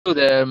Hello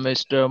there,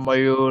 Mr.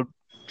 Mayur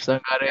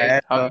Sangare.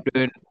 How Hello. you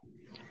doing?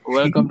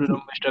 Welcome to the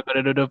Mr.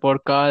 Corridor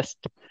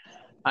podcast.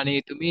 आणि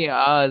तुम्ही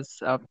आज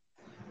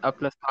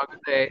आपलं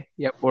स्वागत आहे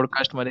या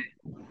पॉडकास्ट मध्ये.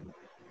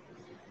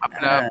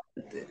 आपला हा,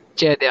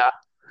 परिचय द्या.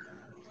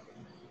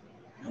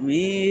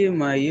 मी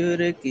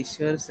मयूर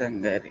किशोर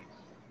संगारे.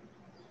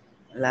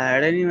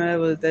 लाडाने मला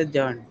बोलतात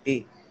जॉन्टी.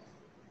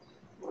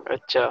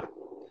 अच्छा.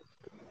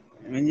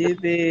 म्हणजे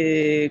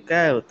ते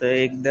काय होतं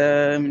एकदा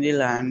म्हणजे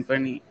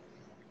लहानपणी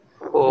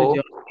हो. तो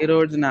जॉन्टी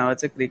रोड्स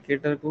नावाचा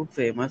क्रिकेटर खूप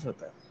फेमस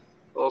होता.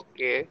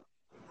 ओके.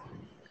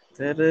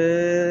 तर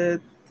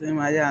ते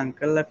माझ्या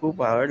अंकलला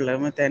खूप आवडलं,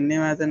 मग त्यांनी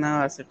माझं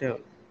नाव असं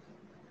ठेवलं.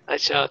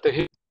 अच्छा. तर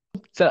हे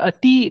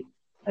अति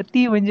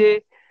अति म्हणजे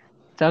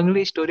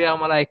चांगली स्टोरी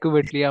आम्हाला ऐकू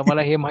भेटली.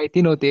 आम्हाला हे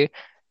माहिती नव्हते.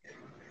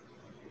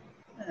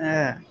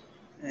 हा,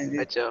 म्हणजे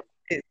अच्छा.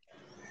 ते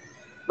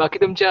बाकी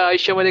तुमच्या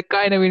आयुष्यामध्ये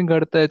काय नवीन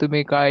घडतंय?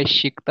 तुम्ही काय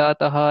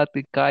शिकतात आहात?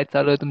 काय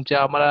चालू आहे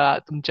तुमच्या? आम्हाला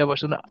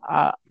तुमच्यापासून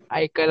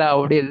ऐकायला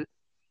आवडेल.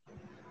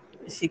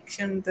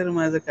 शिक्षण तर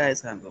माझं काय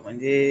सांगू,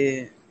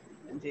 म्हणजे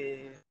म्हणजे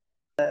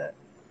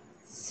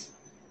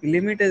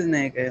लिमिटच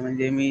नाही काय.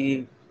 म्हणजे मी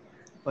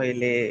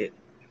पहिले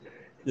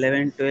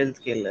 11th-12th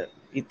केलं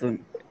इथून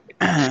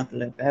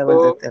आपलं काय हो.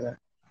 बोलतात त्याला,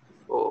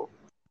 हो.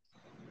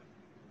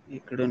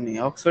 इकडून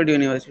ऑक्सफर्ड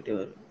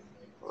युनिव्हर्सिटीवरून.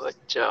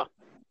 अच्छा.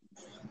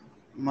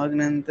 मग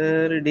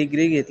नंतर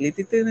डिग्री घेतली,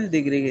 तिथेच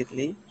डिग्री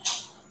घेतली.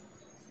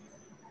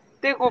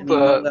 ते खूप आणि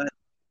मग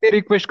ते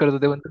रिक्वेस्ट करत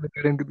होते पण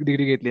तुम्ही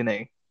डिग्री घेतली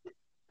नाही.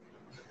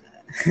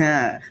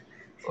 हा,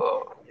 हो.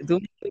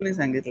 तुम्ही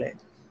सांगितलंय.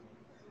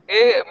 हे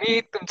मी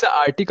तुमचा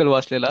आर्टिकल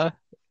वाचलेला.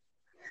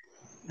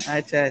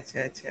 अच्छा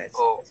अच्छा अच्छा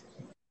हो. अच्छा.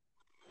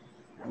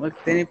 मग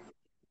त्याने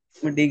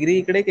मग डिग्री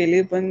इकडे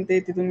केली, पण ते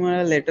तिथून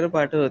मला लेटर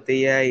पाठवत होते,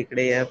 या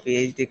इकडे या,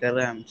 PhD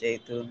करा आमच्या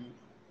इथून.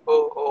 हो.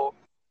 हो.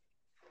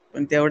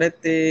 पण तेवढ्यात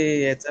ते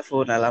याचा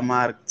फोन आला,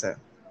 मार्कचा.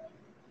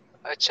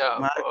 अच्छा.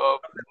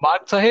 मार्क,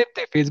 मार्क्स आहेत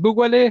ते फेसबुक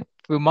वाले.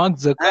 मार्क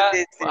हा झका.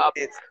 तेच तेच आप-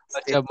 तेच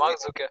अच्छा, तेच मार्क तेच.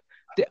 झुकर.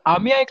 ते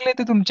आम्ही ऐकले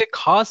ते तुमचे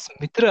खास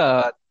मित्र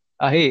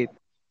आहेत.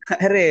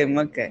 अरे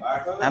मग काय,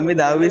 आम्ही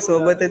 10वी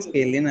सोबतच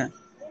केली ना.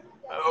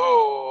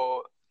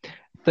 हो.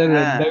 तर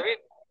हा, नवीन.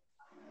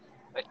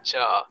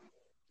 अच्छा.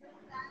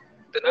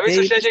 तर नवीन ते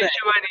इथेच सुचण्याच्या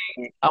हिशोबाने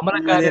राहिले आम्हाला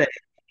मध्ये कळालेलं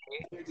आहे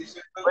की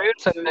मयूर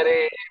संतारे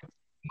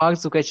मार्क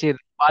झुकरचे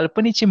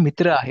बालपणीचे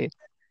मित्र आहेत.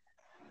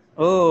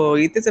 हो,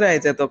 इथेच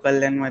राहायचा तो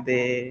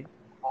कल्याणमध्ये.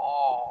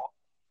 हो.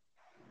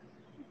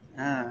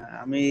 हा,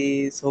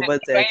 आम्ही सोबत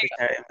त्याची काही जायचो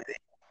शाळेमध्ये,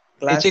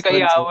 त्याची क्लास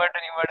काही पण सोबत. आवड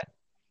निवड.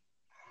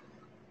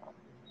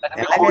 आता मी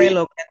त्याला काय होळी.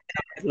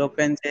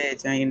 लोकांच्या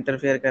याच्या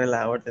इंटरफिअर करायला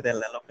आवडतं,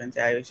 त्याला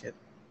लोकांच्या आयुष्यात.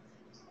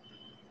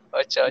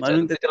 अच्छा. अच्छा.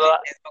 म्हणून तर तर त्याने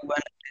फेसबुक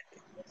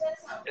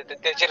बनवले.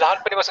 त्याची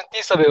लहानपणीपासून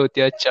ती सवय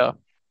होती. अच्छा.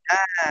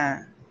 हा,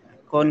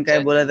 कोण अच्छा. काय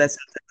अच्छा. बोलत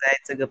असेल तर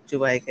जायचं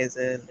गपचूप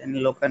ऐकायचं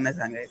आणि लोकांना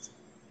सांगायचं.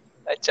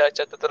 अच्छा.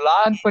 अच्छा. तर तो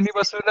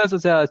लहानपणीपासूनच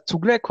असा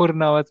चुगल्याखोर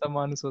नावाचा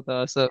माणूस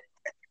होता असं.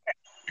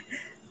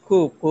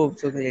 खूप खूप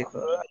चुकले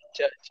तो.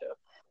 अच्छा. अच्छा.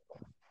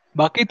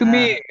 बाकी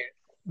तुम्ही. हा,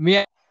 मी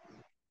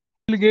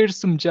बिल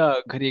गेट्स तुमच्या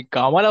घरी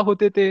कामाला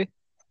होते ते.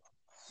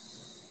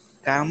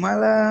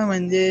 कामाला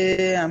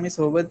म्हणजे आम्ही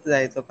सोबत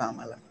जायचो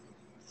कामाला.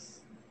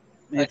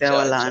 म्हणजे अच्छा.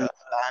 तेव्हा लहान अच्छा.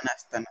 लहान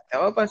असताना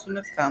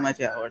तेव्हापासूनच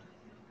कामाची आवड.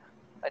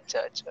 अच्छा.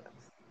 अच्छा.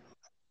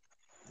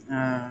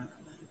 हा,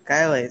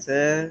 काय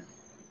व्हायचं,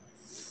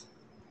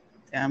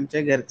 ते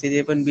आमच्या घरचे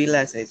जे पण बिल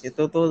असायचे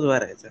तोच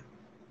भरायचा.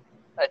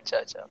 अच्छा.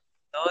 अच्छा.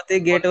 तो ते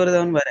गेट वर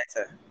जाऊन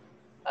भरायचा.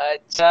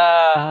 अच्छा.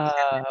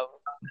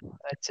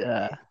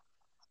 अच्छा.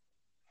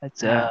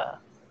 अच्छा. हा,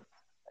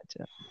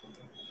 अच्छा.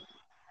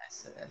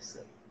 असं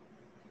असं.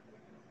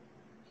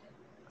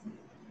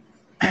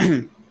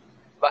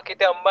 बाकी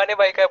ते अंबानी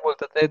बाई काय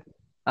बोलतात ते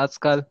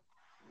आजकाल?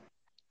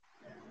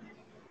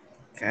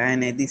 काय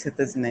नाही,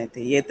 दिसतच नाही,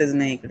 ते येतच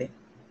नाही इकडे.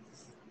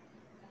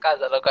 काय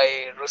झालं?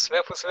 काही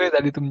रुसवे फुसवे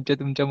झाली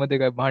तुमच्यामध्ये?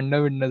 काय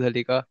भांडणं बिंडणं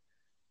झाली का?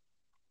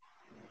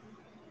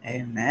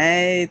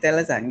 नाही,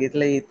 त्याला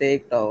सांगितलं इथे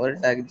एक टॉवर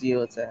टाक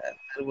जिओचा,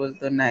 तर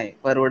बोलतो नाही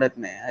परवडत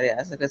नाही. अरे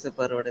असं कसं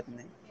परवडत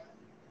नाही,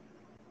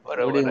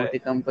 एवढी बरोबर आहे. मोठी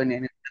कंपनी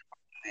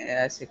आणि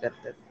असे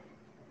करतात.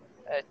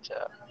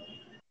 अच्छा.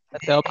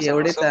 म्हणजे तेव्हापासून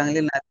एवढे रुसवा. चांगले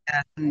नाते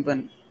असून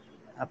पण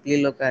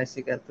आपली लोक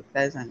अशी करतात,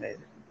 काय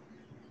सांगायचं.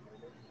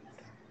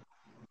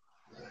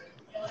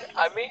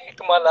 आम्ही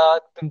तुम्हाला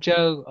तुमच्या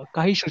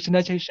काही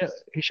सूचनाच्या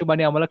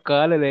हिशोबाने आम्हाला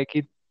कळालेलं आहे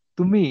की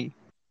तुम्ही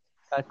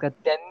का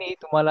त्यांनी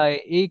तुम्हाला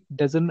 1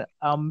 डझन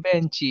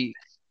आंब्यांची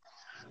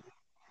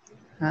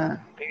हा,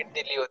 भेट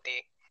दिली होती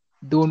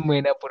 2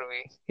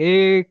 महिन्यापूर्वी.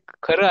 हे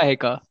खरं आहे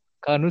का?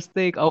 का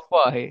नुसतं एक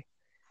अफवा आहे?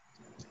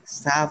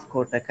 साफ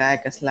खोट. काय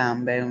कसला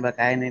आंबा बिंबा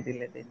काय नाही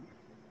दिलं त्यांनी.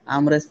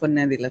 आमरस पण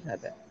नाही दिला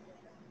साधा.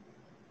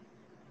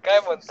 काय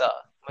म्हणता?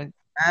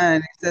 हा,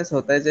 नुसतं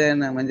स्वतःच्या आहे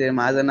ना, म्हणजे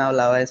माझं नाव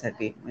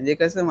लावायसाठी. म्हणजे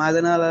कसं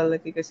माझं नाव लावलं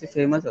की कसे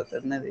फेमस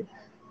होतात ना ते.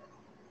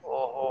 हो.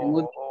 हो.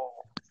 हो. हो.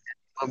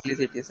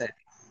 पब्लिसिटी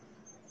साठी.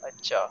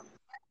 अच्छा.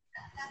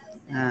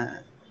 हा,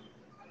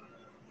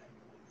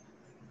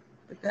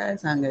 तर काय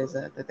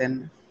सांगायचं आता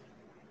त्यांना.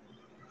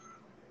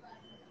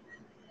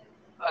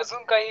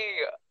 अजून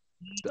काही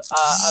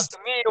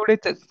तुम्ही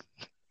एवढेच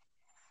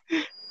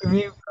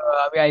तुम्ही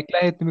आम्ही ऐकलं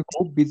आहे तुम्ही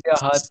खूप बिझी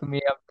आहात. तुम्ही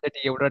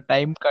आमच्यासाठी एवढा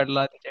टाइम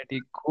काढला त्यासाठी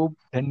खूप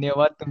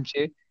धन्यवाद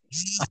तुमचे.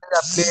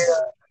 असंच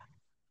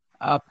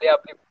आपली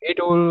आपली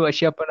भेट होईल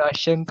अशी आपण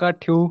आशंका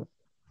ठेवू.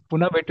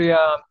 पुन्हा भेटूया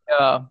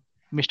आमच्या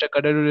मिस्टर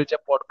कडरुलेच्या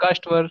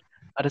पॉडकास्टवर.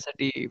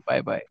 आतासाठी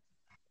बाय बाय.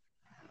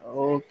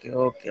 ओके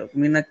ओके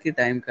मी नक्की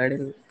टाइम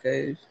काढेल,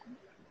 काय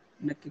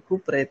नक्की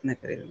खूप प्रयत्न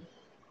करेल.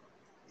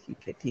 ठीक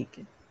आहे ठीक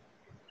आहे.